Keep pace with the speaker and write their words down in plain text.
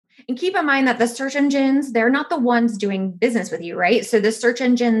And keep in mind that the search engines, they're not the ones doing business with you, right? So the search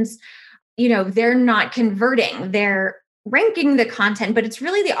engines, they're not converting, they're ranking the content, but it's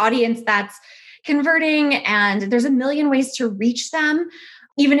really the audience that's converting. And there's a million ways to reach them.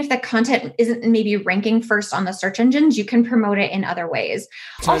 Even if the content isn't maybe ranking first on the search engines, you can promote it in other ways.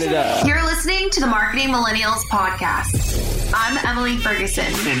 Also, you're listening to the Marketing Millennials podcast. I'm Emily Ferguson.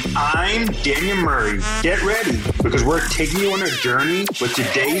 And I'm Daniel Murray. Get ready, because we're taking you on a journey with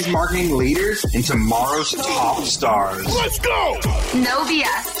today's marketing leaders and tomorrow's top stars. Let's go! No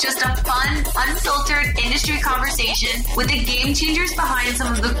BS, just a fun, unfiltered industry conversation with the game changers behind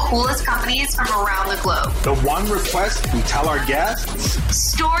some of the coolest companies from around the globe. The one request we tell our guests: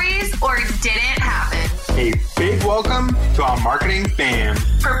 stories or didn't happen. A big welcome to our marketing fam.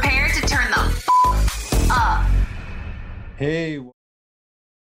 Prepare to turn the up. Hey.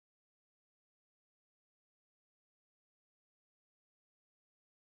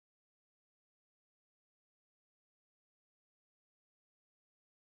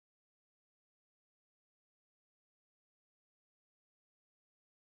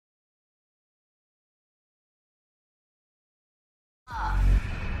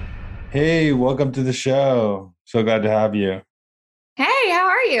 Hey, welcome to the show. So glad to have you. Hey, how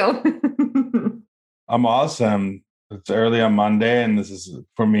are you? I'm awesome. It's early on Monday, and this is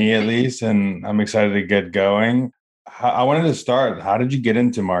for me at least, and I'm excited to get going. I wanted to start. How did you get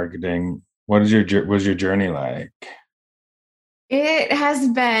into marketing? Was your journey like? It has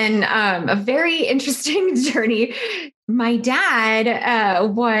been a very interesting journey. My dad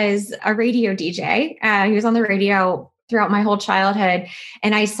was a radio DJ. He was on the radio throughout my whole childhood.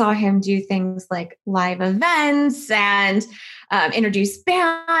 And I saw him do things like live events and introduce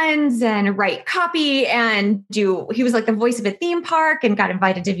bands and write copy and he was like the voice of a theme park and got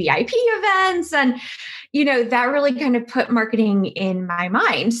invited to VIP events. And, that really kind of put marketing in my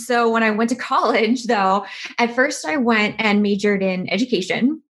mind. So when I went to college, though, at first I went and majored in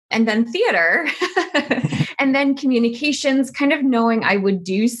education and then theater and then communications, kind of knowing I would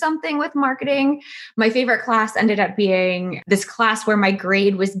do something with marketing. My favorite class ended up being this class where my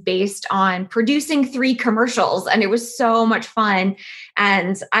grade was based on producing 3 commercials. And it was so much fun.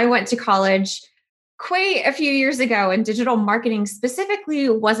 And I went to college quite a few years ago, and digital marketing specifically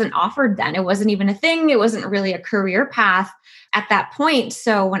wasn't offered then. It wasn't even a thing. It wasn't really a career path at that point.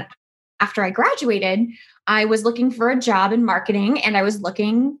 So after I graduated, I was looking for a job in marketing, and I was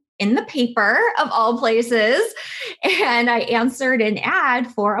looking in the paper of all places. And I answered an ad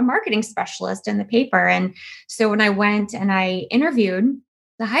for a marketing specialist in the paper. And so when I went and I interviewed,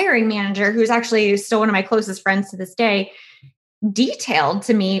 the hiring manager, who's actually still one of my closest friends to this day, detailed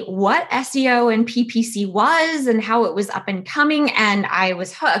to me what SEO and PPC was and how it was up and coming. And I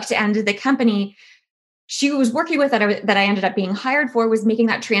was hooked. And the company she was working with that I ended up being hired for was making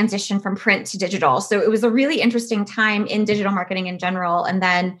that transition from print to digital. So it was a really interesting time in digital marketing in general. And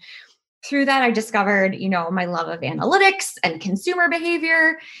then through that, I discovered, my love of analytics and consumer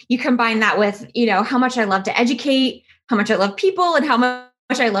behavior. You combine that with, how much I love to educate, how much I love people, and how much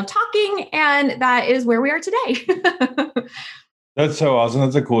I love talking. And that is where we are today. That's so awesome.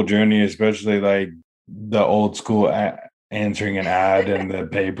 That's a cool journey, especially like the old school answering an ad in the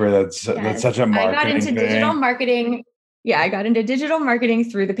paper. That's such a marketing I got into thing. Digital marketing. Yeah, I got into digital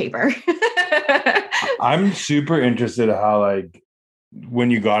marketing through the paper. I'm super interested how like when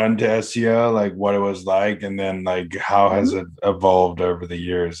you got into SEO, like what it was like, and then like how has it evolved over the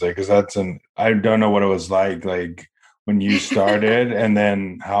years? Like, because I don't know what it was like when you started, and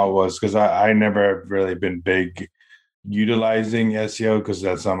then how it was, because I never have really been big utilizing SEO because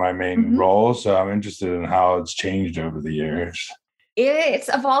that's not my main role. So I'm interested in how it's changed over the years. It's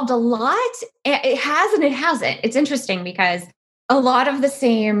evolved a lot. It has and it hasn't. It's interesting because a lot of the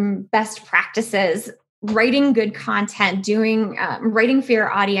same best practices, writing good content, doing writing for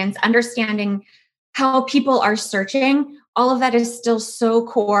your audience, understanding how people are searching, all of that is still so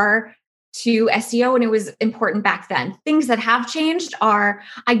core to SEO, and it was important back then. Things that have changed are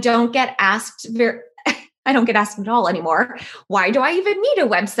I don't get asked at all anymore. Why do I even need a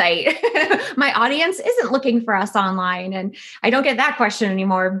website? My audience isn't looking for us online. And I don't get that question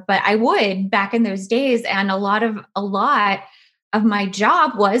anymore, but I would back in those days. And a lot of my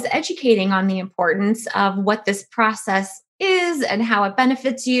job was educating on the importance of what this process is and how it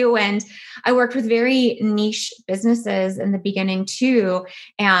benefits you. And I worked with very niche businesses in the beginning too.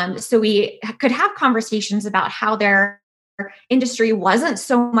 And so we could have conversations about how their industry wasn't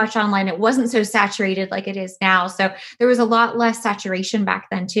so much online. It wasn't so saturated like it is now. So there was a lot less saturation back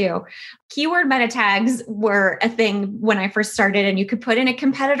then too. Keyword meta tags were a thing when I first started, and you could put in a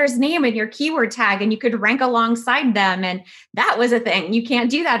competitor's name in your keyword tag and you could rank alongside them. And that was a thing. You can't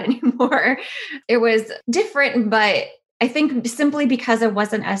do that anymore. It was different, but I think simply because it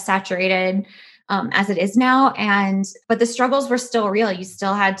wasn't as saturated as it is now. But the struggles were still real. You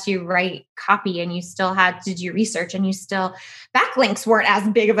still had to write copy, and you still had to do research, and backlinks weren't as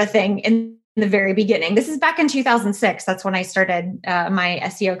big of a thing in the very beginning. This is back in 2006. That's when I started my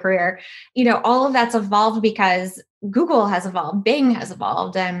SEO career. All of that's evolved because Google has evolved, Bing has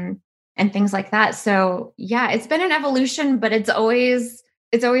evolved, and things like that. So yeah, it's been an evolution, but it's always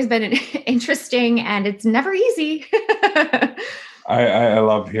been interesting, and it's never easy. I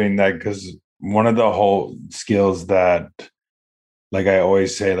love hearing that, because one of the whole skills that, like I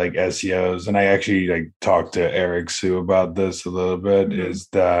always say, like SEOs, and I actually like talked to Eric Sue about this a little bit, is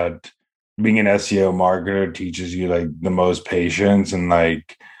that being an SEO marketer teaches you like the most patience, and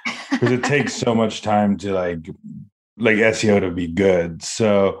like, because it takes so much time to like SEO to be good.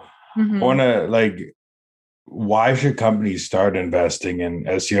 So I want to like, why should companies start investing in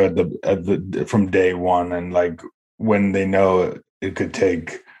SEO from day one, and like when they know it could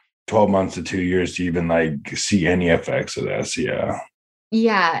take 12 months to 2 years to even like see any effects of SEO?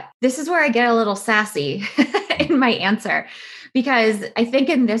 Yeah, this is where I get a little sassy in my answer, because I think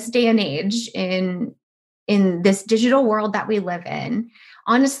in this day and age, in this digital world that we live in,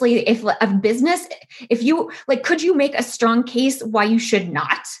 honestly, if you like, could you make a strong case why you should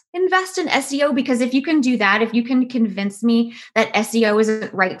not invest in SEO? Because if you can do that, if you can convince me that SEO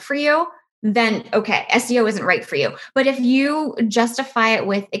isn't right for you, then okay, SEO isn't right for you. But if you justify it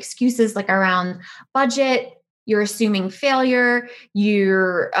with excuses like around budget, you're assuming failure,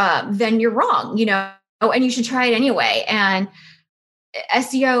 then you're wrong, and you should try it anyway. And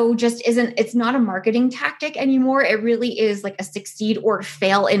SEO just it's not a marketing tactic anymore. It really is like a succeed or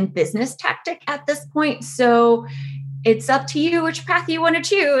fail in business tactic at this point. So it's up to you which path you want to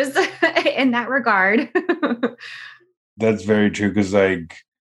choose in that regard. That's very true. Because like,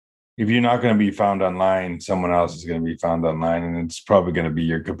 if you're not going to be found online, someone else is going to be found online, and it's probably going to be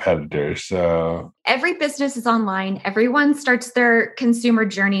your competitor. So every business is online. Everyone starts their consumer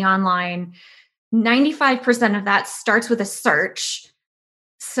journey online. 95% of that starts with a search.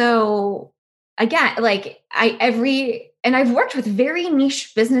 So again, like I've worked with very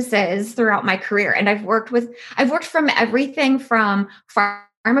niche businesses throughout my career. And I've worked from everything from farm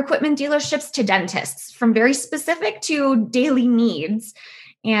equipment dealerships to dentists, from very specific to daily needs.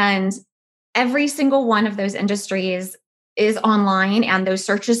 And every single one of those industries is online, and those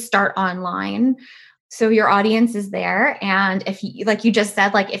searches start online. So your audience is there. And if you, like you just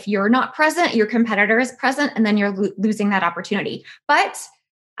said, like if you're not present, your competitor is present, and then you're losing that opportunity. But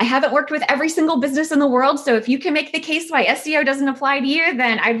I haven't worked with every single business in the world. So if you can make the case why SEO doesn't apply to you,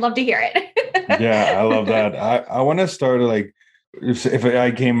 then I'd love to hear it. Yeah, I love that. I want to start like, if I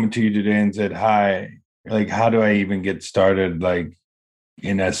came to you today and said, hi, like, how do I even get started? Like,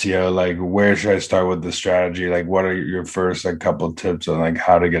 in SEO, like where should I start with the strategy? Like, what are your first like couple of tips on like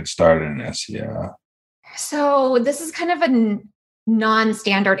how to get started in SEO? So this is kind of a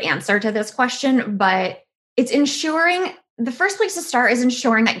non-standard answer to this question, but it's ensuring the first place to start is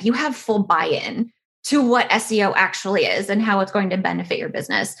ensuring that you have full buy-in to what SEO actually is and how it's going to benefit your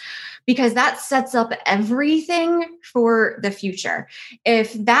business, because that sets up everything for the future.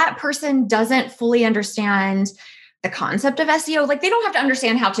 If that person doesn't fully understand the concept of SEO, like they don't have to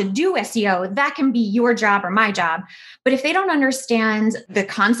understand how to do SEO. That can be your job or my job. But if they don't understand the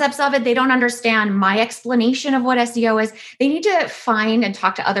concepts of it, they don't understand my explanation of what SEO is, they need to find and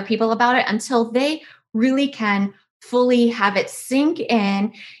talk to other people about it until they really can fully have it sink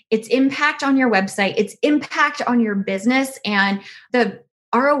in, its impact on your website, its impact on your business, and the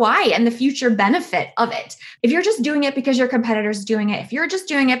ROI and the future benefit of it. If you're just doing it because your competitor's doing it, if you're just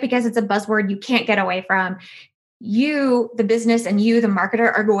doing it because it's a buzzword you can't get away from, you, the business, and you, the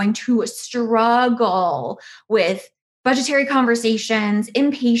marketer, are going to struggle with budgetary conversations,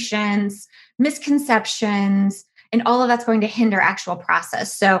 impatience, misconceptions, and all of that's going to hinder actual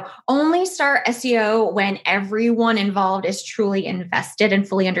process. So only start SEO when everyone involved is truly invested and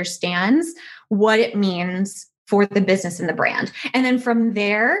fully understands what it means for the business and the brand. And then from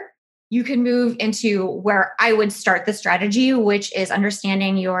there, you can move into where I would start the strategy, which is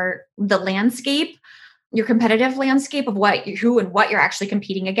understanding the landscape, your competitive landscape of who and what you're actually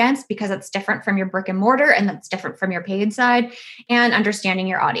competing against, because it's different from your brick and mortar and that's different from your paid side, and understanding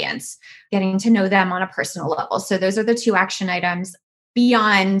your audience, getting to know them on a personal level. So those are the two action items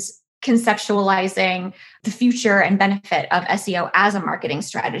beyond conceptualizing the future and benefit of SEO as a marketing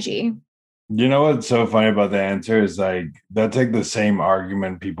strategy. You know what's so funny about the answer is like that's like the same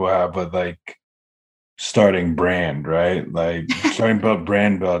argument people have with like starting brand, right? Like starting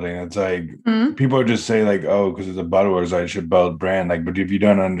brand building. It's like people just say like, oh, because it's a buzzword, so I should build brand. Like, but if you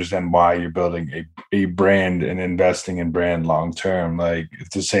don't understand why you're building a brand and investing in brand long term, like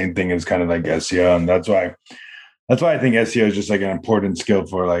it's the same thing as kind of like SEO. And that's why I think SEO is just like an important skill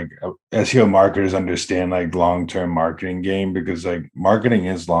for like SEO marketers understand like long-term marketing game, because like marketing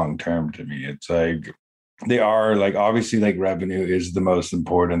is long-term to me. It's like they are like, obviously like revenue is the most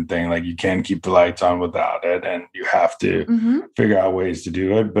important thing. Like you can't keep the lights on without it, and you have to figure out ways to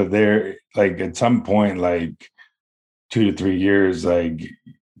do it. But they're like at some point, like 2 to 3 years, like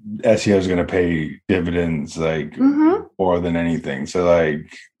SEO is going to pay dividends like more than anything. So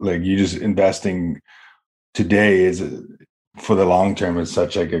like you just investing today is for the long term is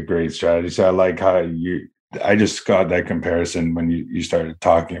such like a great strategy. So I like how I just got that comparison when you started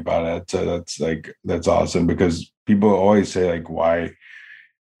talking about it. So that's awesome, because people always say like, why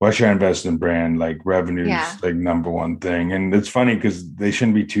should I invest in brand? Like revenue is like number one thing. And it's funny because they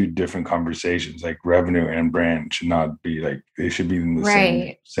shouldn't be two different conversations. Like revenue and brand should not be like, they should be in the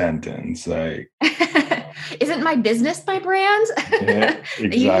same sentence. Like isn't my business my brand? Yeah,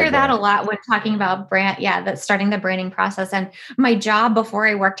 exactly. You hear that a lot when talking about brand. Yeah, that's starting the branding process. And my job before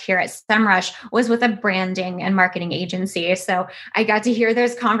I worked here at SEMrush was with a branding and marketing agency. So I got to hear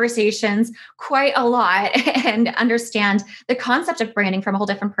those conversations quite a lot and understand the concept of branding from a whole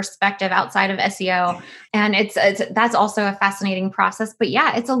different perspective outside of SEO. And that's also a fascinating process. But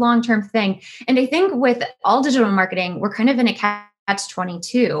yeah, it's a long-term thing. And I think with all digital marketing, we're kind of in a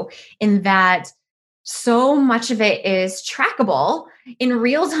catch-22 in that so much of it is trackable in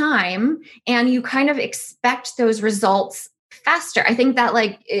real time, and you kind of expect those results faster. I think that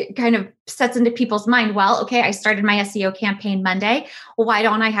like it kind of sets into people's mind, well, okay, I started my SEO campaign Monday. Well, why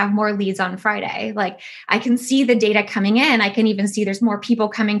don't I have more leads on Friday? Like I can see the data coming in. I can even see there's more people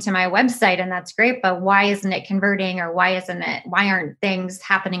coming to my website, and that's great. But why isn't it converting, or why aren't things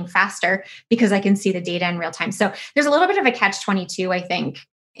happening faster? Because I can see the data in real time. So there's a little bit of a catch-22, I think,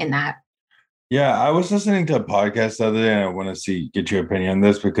 in that. Yeah, I was listening to a podcast the other day, and I want to get your opinion on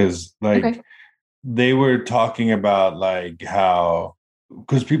this, because like they were talking about like how,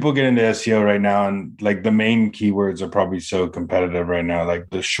 because people get into SEO right now, and like the main keywords are probably so competitive right now, like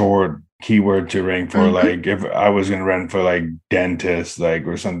the short keyword to rank for, like if I was going to rank for like dentist, like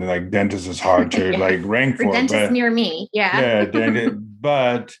or something, like dentist is hard to like rank for. Dentist near me. Yeah. Dentist,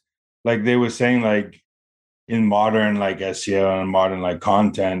 but like they were saying like, in modern like SEO and modern like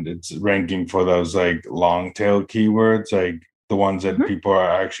content, it's ranking for those like long tail keywords, like the ones that people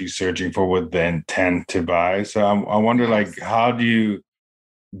are actually searching for with the intent to buy. So I wonder like, how do you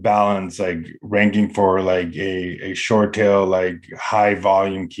balance like ranking for like a short tail, like high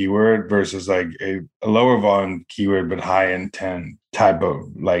volume keyword versus like a lower volume keyword, but high intent type of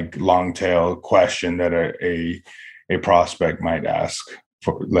like long tail question that a prospect might ask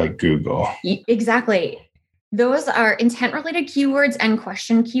for like Google? Exactly. Those are intent related keywords, and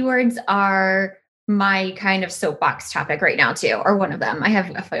question keywords are my kind of soapbox topic right now too, or one of them. I have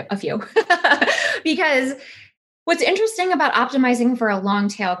a few because what's interesting about optimizing for a long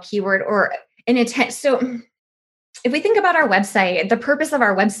tail keyword or an intent. So if we think about our website, the purpose of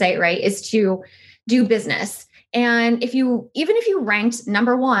our website, right, is to do business. And even if you ranked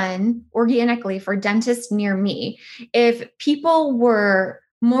number one organically for dentist near me, if people were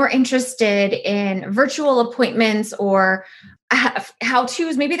more interested in virtual appointments or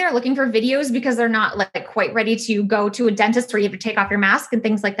how-tos, maybe they're looking for videos because they're not like quite ready to go to a dentist where you have to take off your mask and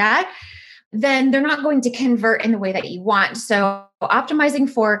things like that, then they're not going to convert in the way that you want. So optimizing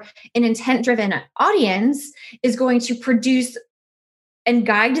for an intent-driven audience is going to produce and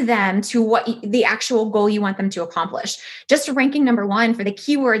guide them to what the actual goal you want them to accomplish. Just ranking number one for the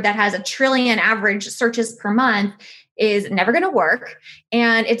keyword that has 1 trillion average searches per month is never going to work.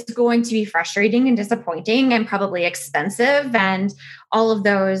 And it's going to be frustrating and disappointing and probably expensive and all of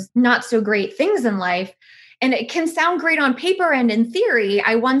those not so great things in life. And it can sound great on paper and in theory.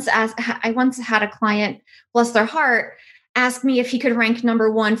 I once had a client, bless their heart, ask me if he could rank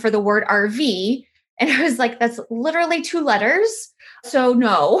number one for the word RV. And I was like, that's literally 2 letters. So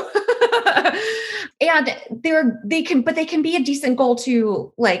no. And they can be a decent goal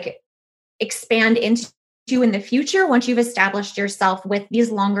to like expand into in the future once you've established yourself with these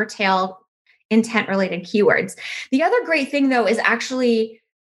longer tail intent related keywords. The other great thing though is actually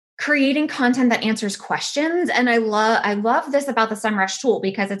creating content that answers questions. And I love this about the SEMrush tool,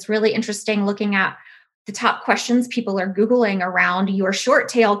 because it's really interesting looking at the top questions people are Googling around your short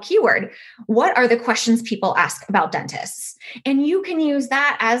tail keyword. What are the questions people ask about dentists? And you can use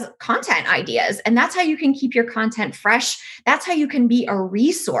that as content ideas. And that's how you can keep your content fresh. That's how you can be a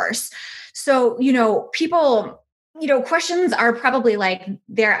resource. So, people, questions are probably like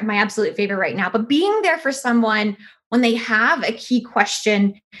they're my absolute favorite right now, but being there for someone when they have a key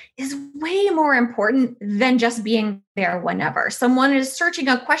question is way more important than just being there whenever someone is searching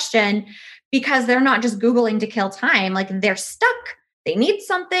a question, because they're not just Googling to kill time. Like, they're stuck, they need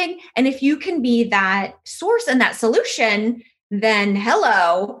something. And if you can be that source and that solution, then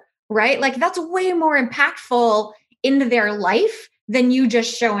hello, right? Like, that's way more impactful into their life than you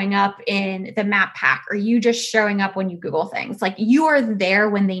just showing up in the map pack or you just showing up when you Google things. Like, you are there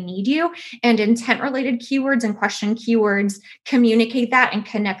when they need you, and intent related keywords and question keywords communicate that and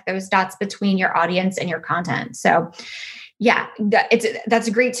connect those dots between your audience and your content. So yeah, that's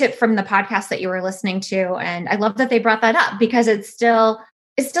a great tip from the podcast that you were listening to. And I love that they brought that up, because it's still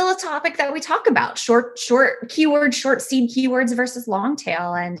a topic that we talk about: short keywords, short seed keywords versus long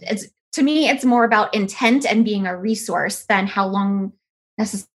tail. And to me, it's more about intent and being a resource than how long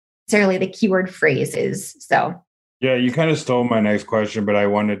necessarily the keyword phrase is. So yeah, you kind of stole my next question, but I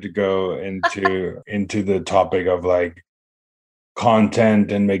wanted to go into the topic of like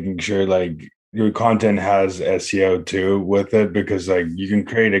content and making sure like your content has SEO too with it, because like you can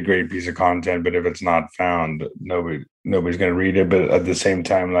create a great piece of content, but if it's not found, nobody's going to read it. But at the same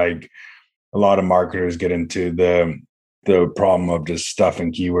time, like a lot of marketers get into the problem of just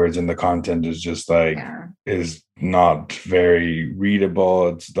stuffing keywords, and the content is just like is not very readable.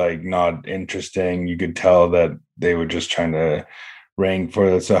 It's like not interesting. You could tell that they were just trying to rank for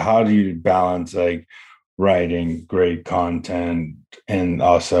it. So how do you balance like writing great content and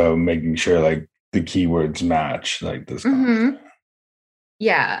also making sure like the keywords match like this content?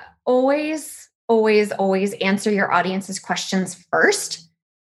 Yeah, always answer your audience's questions first.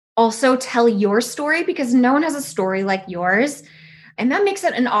 Also tell your story, because no one has a story like yours. And that makes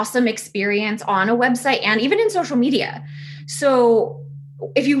it an awesome experience on a website and even in social media. So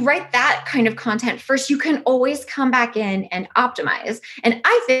if you write that kind of content first, you can always come back in and optimize. And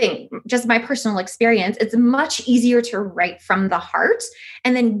I think, just my personal experience, it's much easier to write from the heart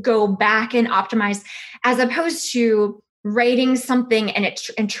and then go back and optimize, as opposed to writing something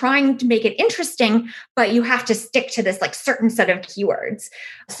and trying to make it interesting, but you have to stick to this like certain set of keywords.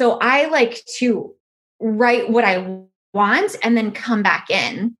 So I like to write what I want and then come back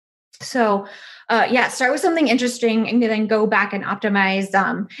in. So start with something interesting and then go back and optimize.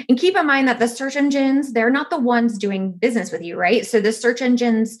 And keep in mind that the search engines, they're not the ones doing business with you, right? So the search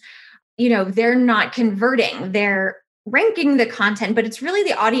engines, they're not converting, they're ranking the content, but it's really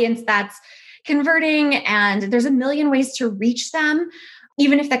the audience that's converting. And there's a million ways to reach them.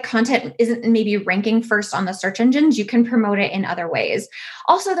 Even if the content isn't maybe ranking first on the search engines, you can promote it in other ways.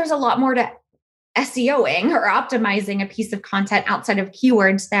 Also, there's a lot more to SEOing or optimizing a piece of content outside of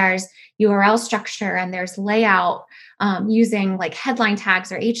keywords. There's URL structure and there's layout, using like headline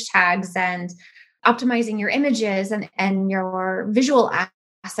tags or H tags, and optimizing your images and your visual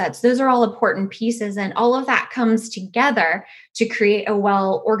assets. Those are all important pieces. And all of that comes together to create a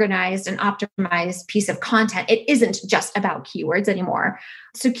well-organized and optimized piece of content. It isn't just about keywords anymore.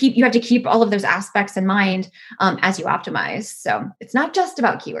 So you have to keep all of those aspects in mind as you optimize. So it's not just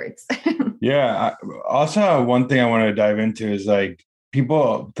about keywords. Yeah. Also, one thing I want to dive into is like,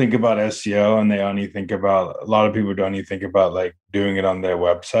 people think about SEO and a lot of people don't even think about like doing it on their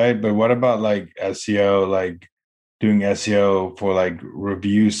website. But what about like SEO, like doing SEO for like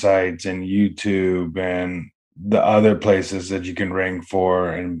review sites and YouTube and the other places that you can rank for,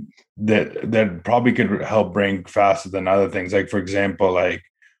 and that probably could help rank faster than other things? Like, for example, like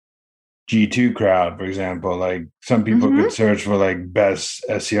G2 Crowd, for example, like some people could search for like best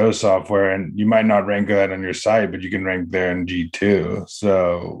SEO software, and you might not rank that on your site, but you can rank there in G2.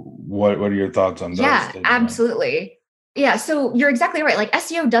 So what are your thoughts on those? Yeah, absolutely. Yeah. So you're exactly right. Like,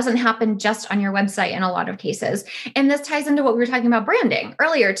 SEO doesn't happen just on your website in a lot of cases. And this ties into what we were talking about branding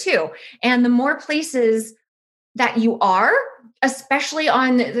earlier too. And the more places that you are, especially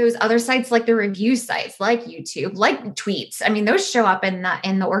on those other sites, like the review sites, like YouTube, like tweets, I mean, those show up in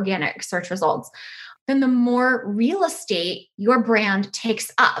the organic search results, then the more real estate your brand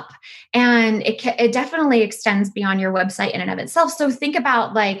takes up. And it definitely extends beyond your website in and of itself. So think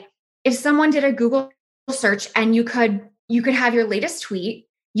about like, if someone did a Google search and you could have your latest tweet,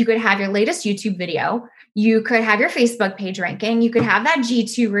 you could have your latest YouTube video, you could have your Facebook page ranking, you could have that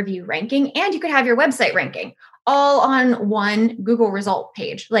G2 review ranking, and you could have your website ranking all on one Google result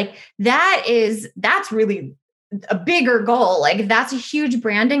page. Like, that's really a bigger goal. Like, that's a huge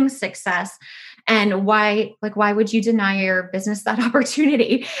branding success. And why would you deny your business that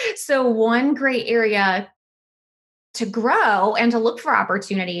opportunity? So one great area to grow and to look for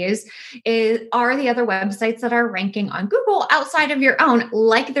opportunities are the other websites that are ranking on Google outside of your own,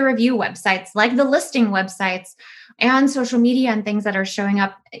 like the review websites, like the listing websites, and social media and things that are showing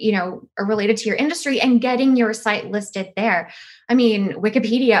up, are related to your industry and getting your site listed there. I mean,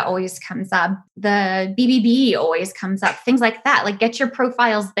 Wikipedia always comes up, the BBB always comes up, things like that. Like, get your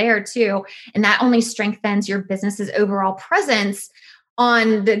profiles there too. And that only strengthens your business's overall presence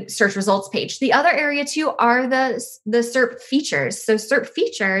on the search results page. The other area too are the SERP features. So SERP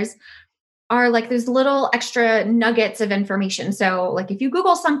features are like those little extra nuggets of information. So like if you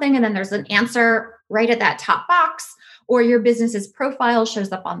Google something and then there's an answer right at that top box, or your business's profile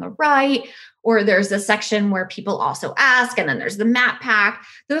shows up on the right, or there's a section where people also ask, and then there's the map pack.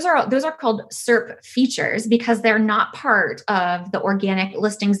 Those are called SERP features because they're not part of the organic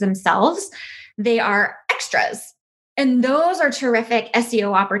listings themselves. They are extras. And those are terrific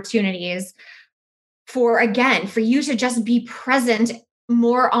SEO opportunities for you to just be present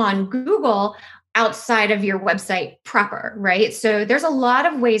more on Google outside of your website proper, right? So there's a lot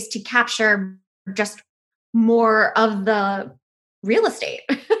of ways to capture just more of the real estate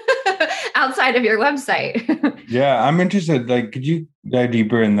outside of your website. Yeah, I'm interested. Like, could you dive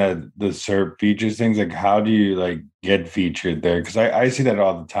deeper in the SERP features things? Like, how do you like get featured there? Because I see that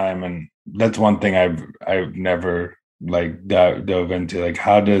all the time, and that's one thing I've never like dove into. Like,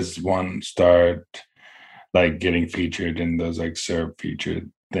 how does one start like getting featured in those like SERP featured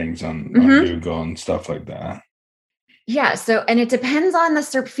things on Google and stuff like that? Yeah. So, and it depends on the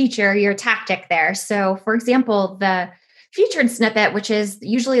SERP feature, your tactic there. So for example, the featured snippet, which is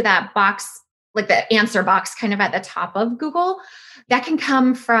usually that box, like the answer box kind of at the top of Google, that can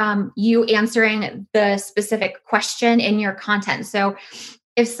come from you answering the specific question in your content. So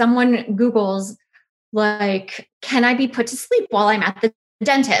if someone Googles like, can I be put to sleep while I'm at the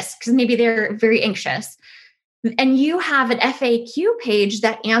dentist? Because maybe they're very anxious. And you have an FAQ page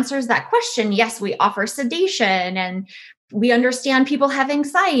that answers that question. Yes, we offer sedation and we understand people have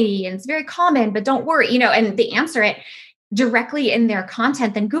anxiety and it's very common, but don't worry, and they answer it directly in their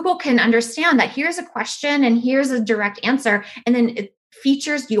content. Then Google can understand that here's a question and here's a direct answer. And then it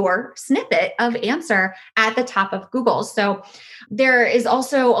features your snippet of answer at the top of Google. So there is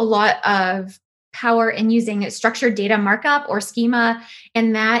also a lot of power in using structured data markup or schema.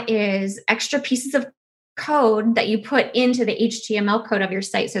 And that is extra pieces of code that you put into the HTML code of your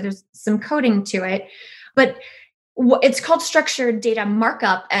site. So there's some coding to it, but it's called structured data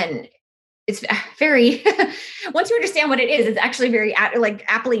markup. And it's very, once you understand what it is, it's actually very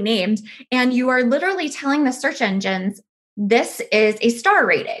aptly named. And you are literally telling the search engines, this is a star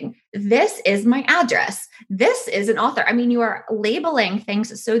rating. This is my address. This is an author. I mean, you are labeling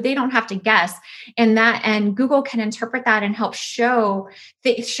things so they don't have to guess. And Google can interpret that and help show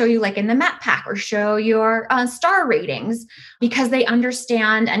you like in the map pack or show your star ratings because they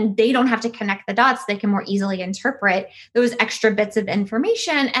understand and they don't have to connect the dots. They can more easily interpret those extra bits of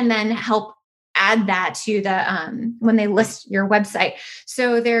information and then help add that to the when they list your website.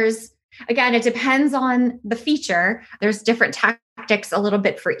 So again, it depends on the feature. There's different tactics a little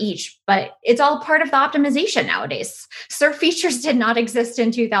bit for each, but it's all part of the optimization nowadays. SERP features did not exist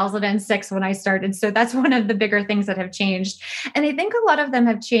in 2006 when I started. So that's one of the bigger things that have changed. And I think a lot of them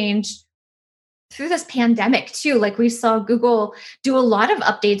have changed through this pandemic too. Like we saw Google do a lot of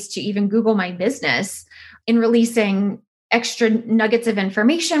updates to even Google My Business in releasing extra nuggets of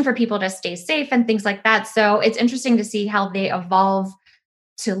information for people to stay safe and things like that. So it's interesting to see how they evolve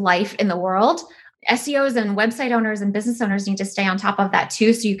to life in the world. SEOs and website owners and business owners need to stay on top of that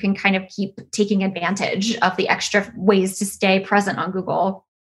too, so you can kind of keep taking advantage of the extra ways to stay present on Google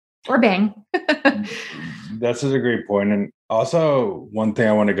or Bing. That's such a great point. And also one thing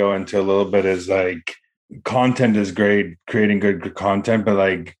I want to go into a little bit is like content is great, creating good content, but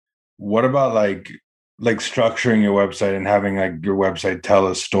like what about like structuring your website and having like your website tell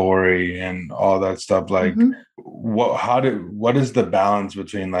a story and all that stuff? Like what is the balance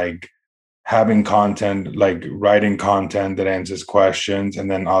between like having content, like writing content that answers questions, and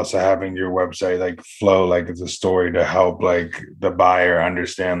then also having your website like flow like it's a story to help like the buyer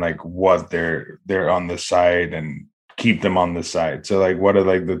understand like what they're on the site and keep them on the site? So like what are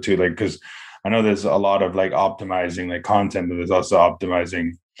like the two, like, because I know there's a lot of like optimizing like content, but there's also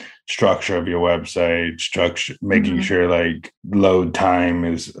optimizing structure of your website, structure, making sure like load time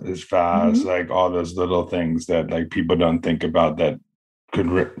is fast, like all those little things that like people don't think about that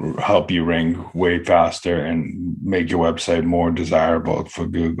could help you rank way faster and make your website more desirable for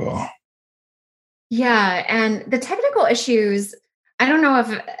Google. Yeah. And the technical issues, I don't know if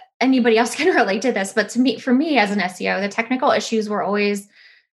anybody else can relate to this, but for me as an SEO, the technical issues were always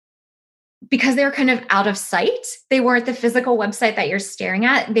because they were kind of out of sight. They weren't the physical website that you're staring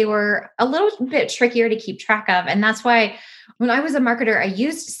at. They were a little bit trickier to keep track of. And that's why when I was a marketer, I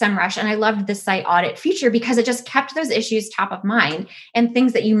used SEMrush and I loved the site audit feature because it just kept those issues top of mind and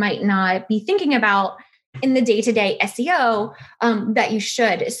things that you might not be thinking about in the day-to-day SEO that you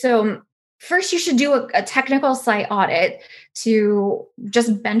should. So first, you should do a technical site audit to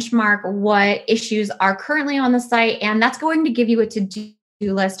just benchmark what issues are currently on the site. And that's going to give you a to-do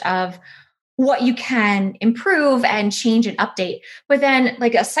list of what you can improve and change and update. But then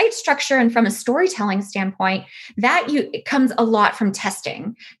like a site structure and from a storytelling standpoint, it comes a lot from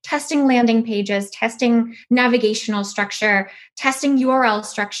testing landing pages, testing navigational structure, testing URL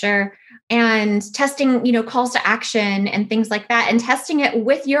structure, and testing, calls to action and things like that, and testing it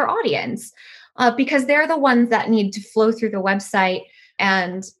with your audience because they're the ones that need to flow through the website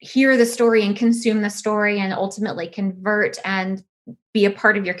and hear the story and consume the story and ultimately convert and be a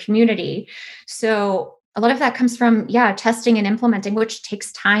part of your community. So a lot of that comes from, testing and implementing, which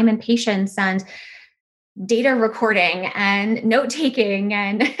takes time and patience and data recording and note-taking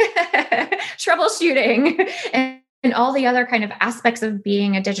and troubleshooting and all the other kind of aspects of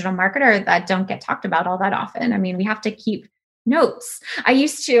being a digital marketer that don't get talked about all that often. I mean, we have to keep notes. I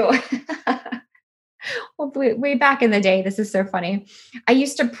used to, well, way back in the day, this is so funny. I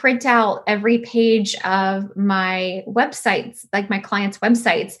used to print out every page of my websites, like my clients'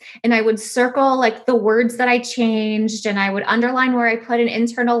 websites, and I would circle like the words that I changed, and I would underline where I put an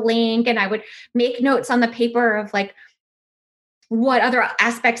internal link, and I would make notes on the paper of like what other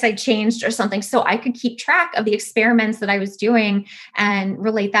aspects I changed or something, so I could keep track of the experiments that I was doing and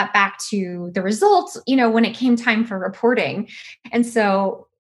relate that back to the results, when it came time for reporting. And so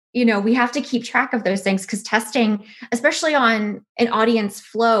we have to keep track of those things because testing, especially on an audience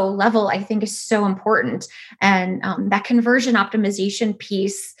flow level, I think is so important. And that conversion optimization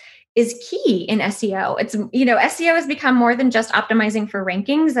piece is key in SEO. It's, SEO has become more than just optimizing for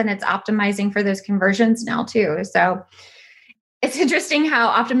rankings, and it's optimizing for those conversions now too. So it's interesting how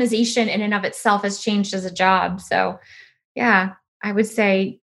optimization in and of itself has changed as a job. So yeah, I would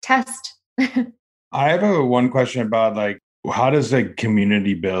say test. I have one question about like, how does like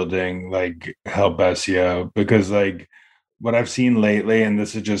community building like help SEO? Because like what I've seen lately, and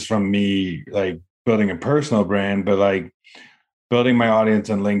this is just from me like building a personal brand, but like building my audience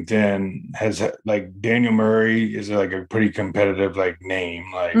on LinkedIn has like Daniel Murray is like a pretty competitive like name.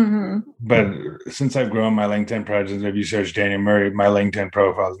 Like, but since I've grown my LinkedIn presence, if you search Daniel Murray, my LinkedIn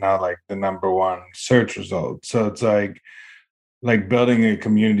profile is now like the #1 search result. So it's like building a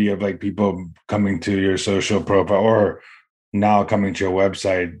community of like people coming to your social profile or now coming to your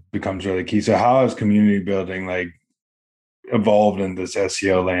website becomes really key. So how has community building like evolved in this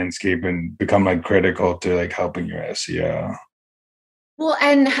SEO landscape and become like critical to like helping your SEO? Well,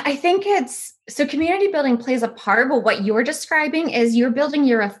 and I think so community building plays a part, but what you're describing is you're building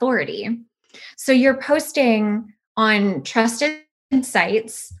your authority. So you're posting on trusted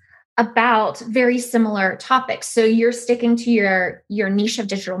sites about very similar topics. So you're sticking to your niche of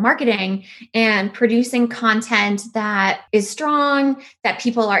digital marketing and producing content that is strong, that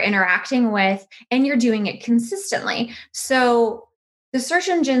people are interacting with, and you're doing it consistently. So the search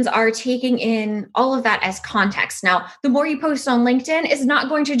engines are taking in all of that as context. Now, the more you post on LinkedIn is not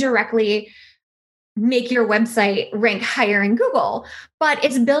going to directly make your website rank higher in Google, but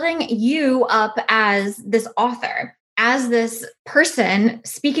it's building you up as this author, as this person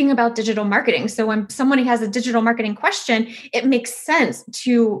speaking about digital marketing. So when somebody has a digital marketing question, it makes sense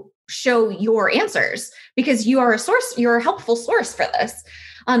to show your answers because you are a source, you're a helpful source for this.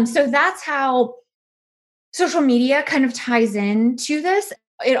 So that's how social media kind of ties into this.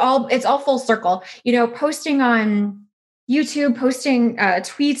 It's all full circle. Posting on YouTube, posting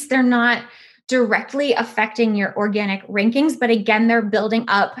tweets, they're not directly affecting your organic rankings, but again, they're building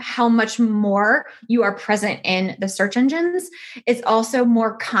up how much more you are present in the search engines. It's also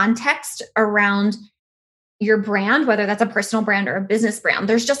more context around your brand, whether that's a personal brand or a business brand.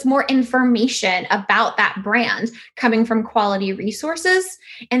 There's just more information about that brand coming from quality resources,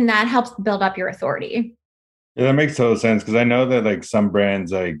 and that helps build up your authority. Yeah, that makes total sense because I know that like some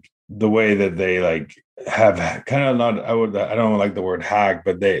brands, like the way that they like have kind of not, I don't like the word hack,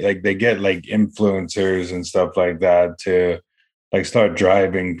 but they get like influencers and stuff like that to like start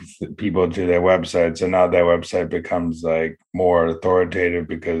driving people to their websites. So now their website becomes like more authoritative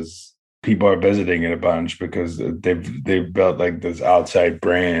because people are visiting it a bunch because they've built like this outside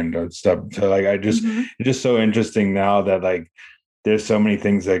brand and stuff. So like it's just so interesting now that like there's so many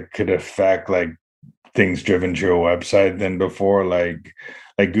things that could affect like things driven to your website than before. Like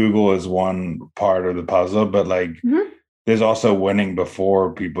like Google is one part of the puzzle, but like there's also winning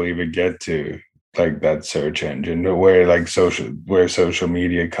before people even get to like that search engine, where like social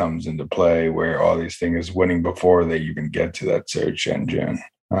media comes into play, where all these things is winning before they even get to that search engine.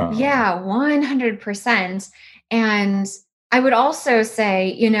 Yeah, 100%. And I would also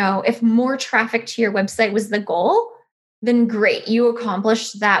say, if more traffic to your website was the goal, then great. You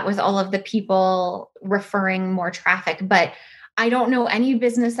accomplished that with all of the people referring more traffic. But I don't know any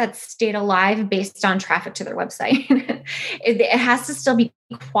business that's stayed alive based on traffic to their website. It has to still be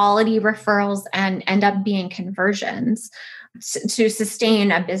quality referrals and end up being conversions to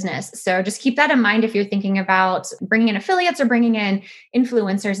sustain a business. So just keep that in mind if you're thinking about bringing in affiliates or bringing in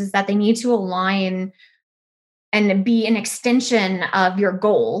influencers, is that they need to align and be an extension of your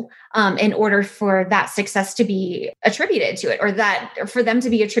goal in order for that success to be attributed to it, or for them to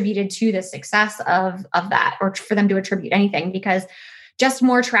be attributed to the success of that, or for them to attribute anything, because just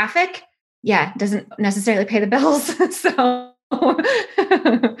more traffic, doesn't necessarily pay the bills. So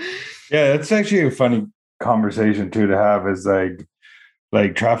yeah, that's actually a funny conversation too to have, is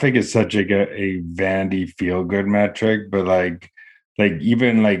like traffic is such a vanity feel good metric, but like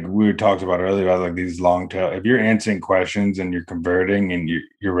even like we talked about earlier about like these long tail, if you're answering questions and you're converting and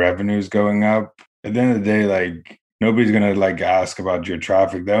your revenue is going up, at the end of the day, like nobody's gonna like ask about your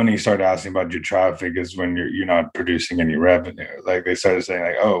traffic. They only start asking about your traffic is when you're not producing any revenue. Like they started saying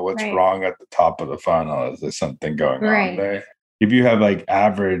like, oh, what's wrong at the top of the funnel? Is there something going on there? If you have like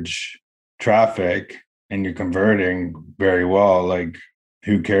average traffic and you're converting very well, like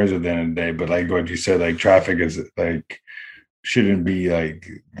who cares at the end of the day? But like what you said, like traffic is like shouldn't be like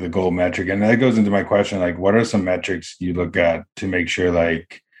the goal metric. And that goes into my question, like what are some metrics you look at to make sure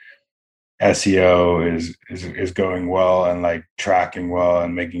like SEO is going well and like tracking well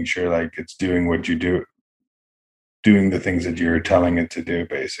and making sure like it's doing what you do, doing the things that you're telling it to do,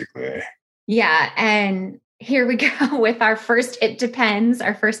 basically? Yeah. And here we go with our first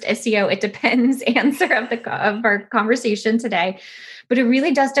SEO it depends answer of our conversation today. But it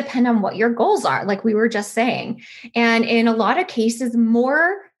really does depend on what your goals are, like we were just saying. And in a lot of cases,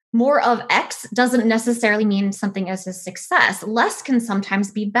 more of X doesn't necessarily mean something is a success. Less can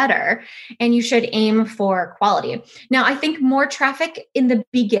sometimes be better, and you should aim for quality. Now, I think more traffic in the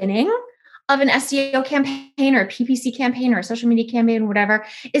beginning of an SEO campaign or a PPC campaign or a social media campaign, whatever,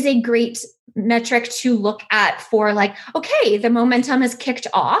 is a great metric to look at for like, okay, the momentum is kicked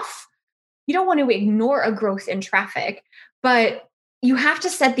off. You don't want to ignore a growth in traffic, but you have to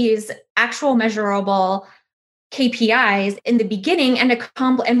set these actual measurable KPIs in the beginning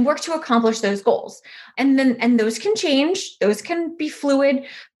and work to accomplish those goals. And those can change, those can be fluid,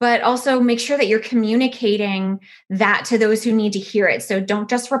 but also make sure that you're communicating that to those who need to hear it. So don't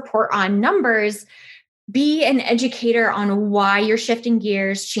just report on numbers, be an educator on why you're shifting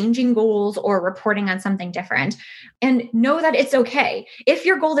gears, changing goals, or reporting on something different. And know that it's okay. If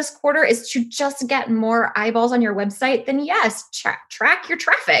your goal this quarter is to just get more eyeballs on your website, then yes, track your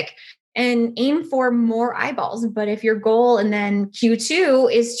traffic and aim for more eyeballs. But if your goal and then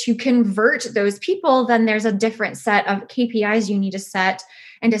Q2 is to convert those people, then there's a different set of KPIs you need to set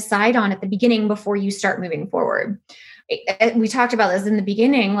and decide on at the beginning before you start moving forward. We talked about this in the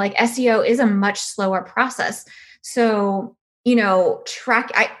beginning, like SEO is a much slower process. So,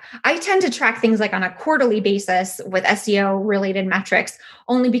 I tend to track things like on a quarterly basis with SEO related metrics,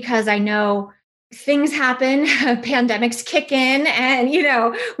 only because I know things happen, pandemics kick in, and,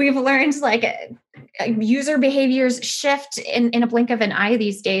 we've learned like user behaviors shift in a blink of an eye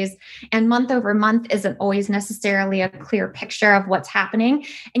these days, and month over month isn't always necessarily a clear picture of what's happening.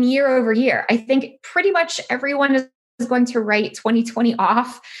 And year over year, I think pretty much everyone is going to write 2020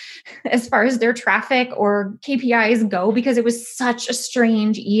 off as far as their traffic or KPIs go, because it was such a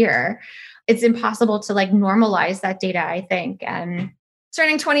strange year. It's impossible to like normalize that data, I think. And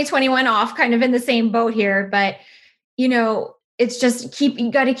starting 2021 off kind of in the same boat here, but it's just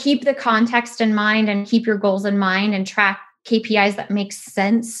you got to keep the context in mind and keep your goals in mind and track KPIs that make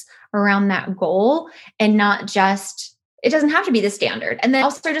sense around that goal, and not just, it doesn't have to be the standard. And then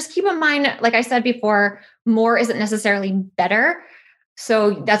also just keep in mind, like I said before, more isn't necessarily better.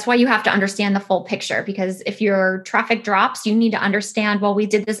 So that's why you have to understand the full picture, because if your traffic drops, you need to understand, well, we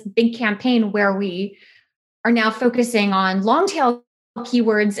did this big campaign where we are now focusing on long tail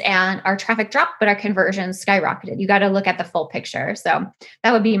keywords and our traffic dropped, but our conversions skyrocketed. You got to look at the full picture. So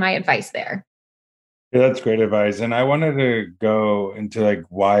that would be my advice there. Yeah, that's great advice. And I wanted to go into like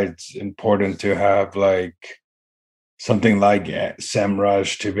why it's important to have like something like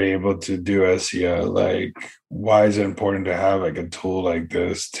SEMrush to be able to do SEO? Like, why is it important to have like a tool like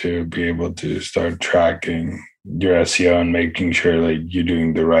this to be able to start tracking your SEO and making sure like you're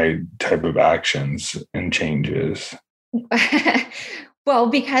doing the right type of actions and changes? Well,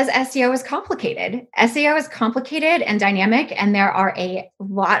 because SEO is complicated. SEO is complicated and dynamic, and there are a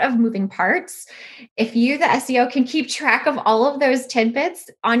lot of moving parts. If you, the SEO, can keep track of all of those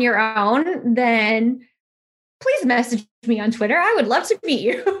tidbits on your own, then please message me on Twitter. I would love to meet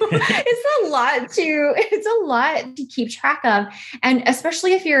you. It's a lot to keep track of. And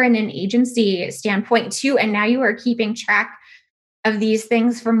especially if you're in an agency standpoint too, and now you are keeping track of these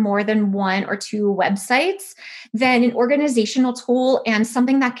things from more than one or two websites, then an organizational tool and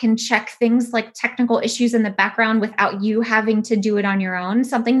something that can check things like technical issues in the background without you having to do it on your own,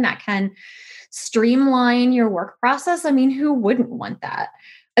 something that can streamline your work process. I mean, who wouldn't want that?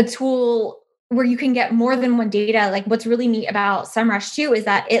 A tool where you can get more than one data. Like what's really neat about SEMrush too is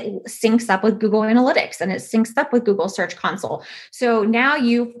that it syncs up with Google Analytics and it syncs up with Google Search Console. So now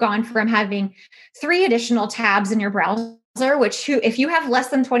you've gone from having 3 additional tabs in your browser, which if you have less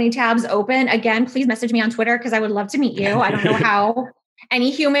than 20 tabs open, again, please message me on Twitter because I would love to meet you. I don't know how any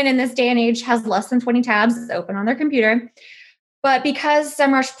human in this day and age has less than 20 tabs open on their computer. But because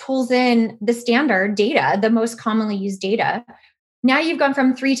SEMrush pulls in the standard data, the most commonly used data, now you've gone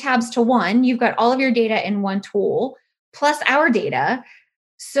from 3 tabs to 1. You've got all of your data in one tool, plus our data.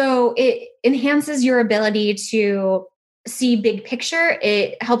 So it enhances your ability to see big picture.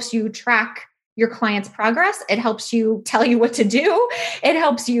 It helps you track your client's progress. It helps you tell you what to do. It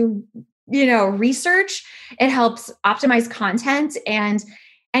helps you, research. It helps optimize content. And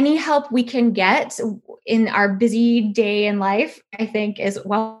any help we can get in our busy day in life, I think is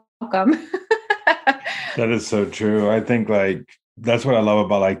welcome. That is so true. I think like that's what I love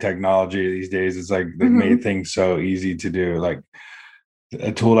about like technology these days. It's like they've made things so easy to do. Like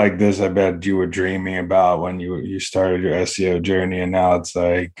a tool like this, I bet you were dreaming about when you started your SEO journey, and now it's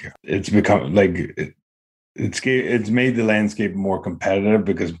like it's become like it's made the landscape more competitive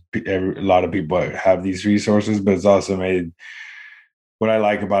because a lot of people have these resources, but it's also made. What I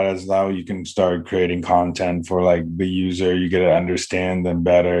like about it is now you can start creating content for like the user. You get to understand them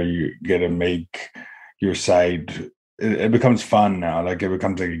better. You get to make your site. It becomes fun now. Like it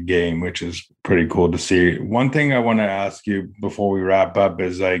becomes like a game, which is pretty cool to see. One thing I want to ask you before we wrap up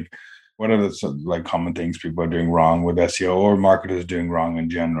is like, what are the like common things people are doing wrong with SEO or marketers doing wrong in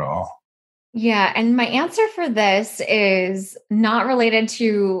general? Yeah. And my answer for this is not related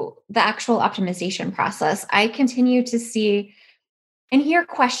to the actual optimization process. I continue to see and hear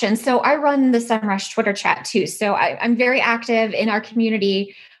questions. So I run the SEMrush Twitter chat too. So I'm very active in our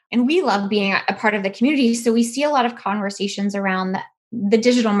community. And we love being a part of the community. So we see a lot of conversations around the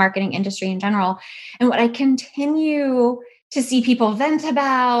digital marketing industry in general. And what I continue to see people vent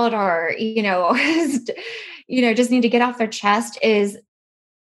about or, just need to get off their chest is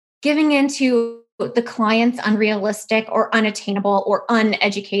giving into the client's unrealistic or unattainable or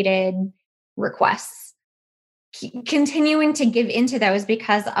uneducated requests. Continuing to give into those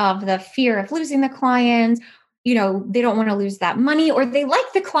because of the fear of losing the client. They don't want to lose that money, or they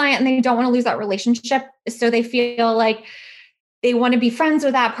like the client and they don't want to lose that relationship. So they feel like they want to be friends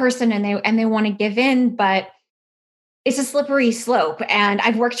with that person and they want to give in, but it's a slippery slope. And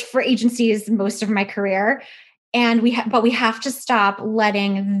I've worked for agencies most of my career, and we have to stop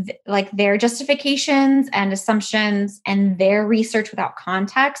letting their justifications and assumptions and their research without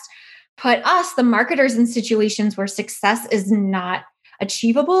context put us, the marketers, in situations where success is not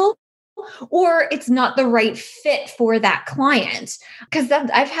achievable or it's not the right fit for that client. Because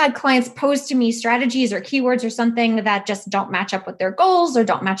I've had clients pose to me strategies or keywords or something that just don't match up with their goals or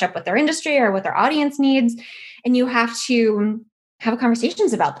don't match up with their industry or what their audience needs. And you have to have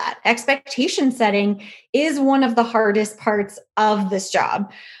conversations about that. Expectation setting is one of the hardest parts of this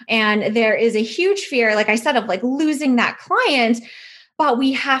job. And there is a huge fear, like I said, of losing that client. But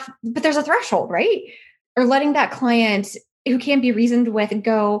there's a threshold, right? Or letting that client who can't be reasoned with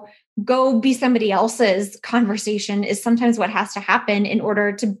go be somebody else's conversation is sometimes what has to happen in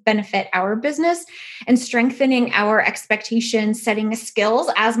order to benefit our business. And strengthening our expectation setting skills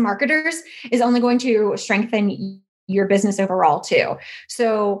as marketers is only going to strengthen your business overall too.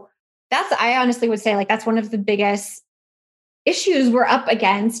 So I honestly would say that's one of the biggest issues we're up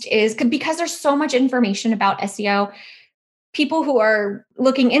against is because there's so much information about SEO. People who are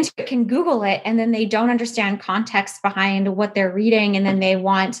looking into it can Google it and then they don't understand context behind what they're reading. And then they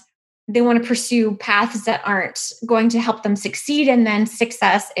want to pursue paths that aren't going to help them succeed. And then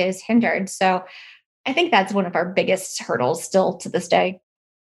success is hindered. So I think that's one of our biggest hurdles still to this day.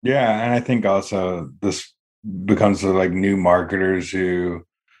 Yeah. And I think also this becomes like new marketers who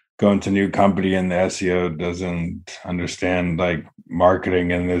go into new company and the SEO doesn't understand like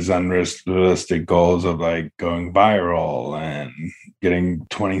marketing and there's unrealistic goals of like going viral and getting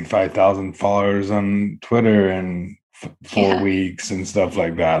 25,000 followers on Twitter in 4 weeks and stuff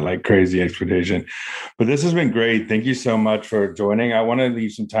like that, like crazy expectation. But this has been great. Thank you so much for joining. I want to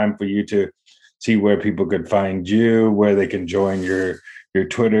leave some time for you to see where people could find you, where they can join your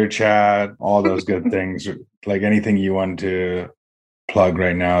Twitter chat, all those good things, like anything you want to plug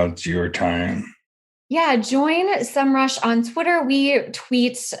right now. It's your time. Yeah, join SEMrush on Twitter. We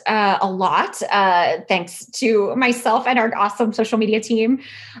tweet a lot, thanks to myself and our awesome social media team.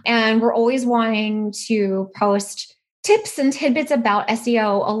 And we're always wanting to post tips and tidbits about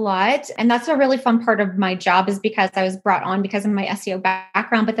SEO a lot. And that's a really fun part of my job, is because I was brought on because of my SEO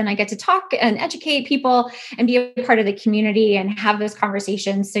background, but then I get to talk and educate people and be a part of the community and have those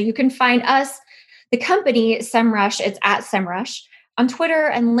conversations. So you can find us, the company SEMrush, it's at SEMrush, on Twitter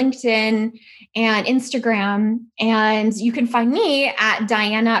and LinkedIn and Instagram. And you can find me at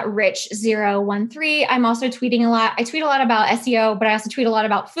DianaRich013. I'm also tweeting a lot. I tweet a lot about SEO, but I also tweet a lot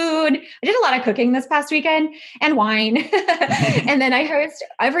about food. I did a lot of cooking this past weekend and wine. And then I host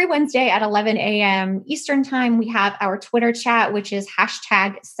every Wednesday at 11 a.m. Eastern time. We have our Twitter chat, which is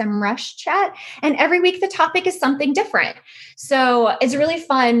 #SEMrushChat. And every week the topic is something different. So it's really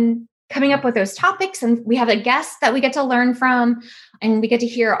fun coming up with those topics. And we have a guest that we get to learn from, and we get to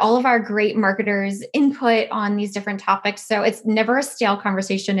hear all of our great marketers' input on these different topics. So it's never a stale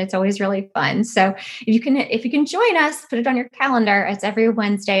conversation. It's always really fun. So if you can join us, put it on your calendar. It's every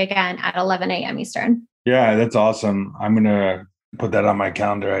Wednesday again at 11 a.m. Eastern. Yeah, that's awesome. I'm going to put that on my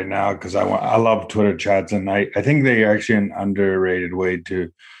calendar right now because I love Twitter chats. And I think they're actually an underrated way to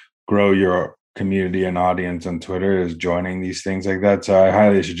grow your community and audience on Twitter, is joining these things like that. So I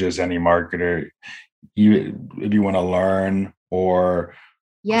highly suggest any marketer, if you want to learn or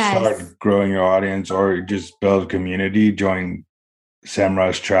start growing your audience or just build community, join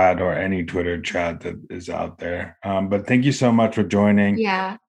SEMrush chat or any Twitter chat that is out there. But thank you so much for joining.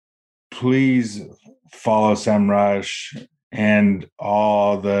 Yeah. Please follow SEMrush and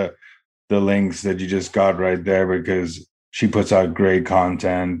all the links that you just got right there, because she puts out great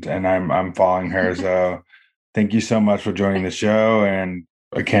content and I'm following her. So thank you so much for joining the show. And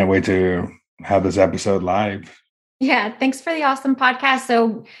I can't wait to have this episode live. Yeah. Thanks for the awesome podcast.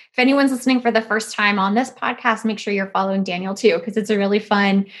 So if anyone's listening for the first time on this podcast, make sure you're following Daniel too, because it's a really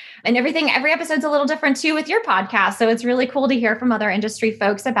fun, and every episode's a little different too with your podcast. So it's really cool to hear from other industry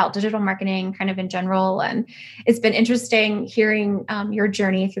folks about digital marketing kind of in general. And it's been interesting hearing your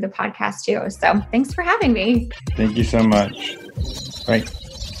journey through the podcast too. So thanks for having me. Thank you so much. Bye.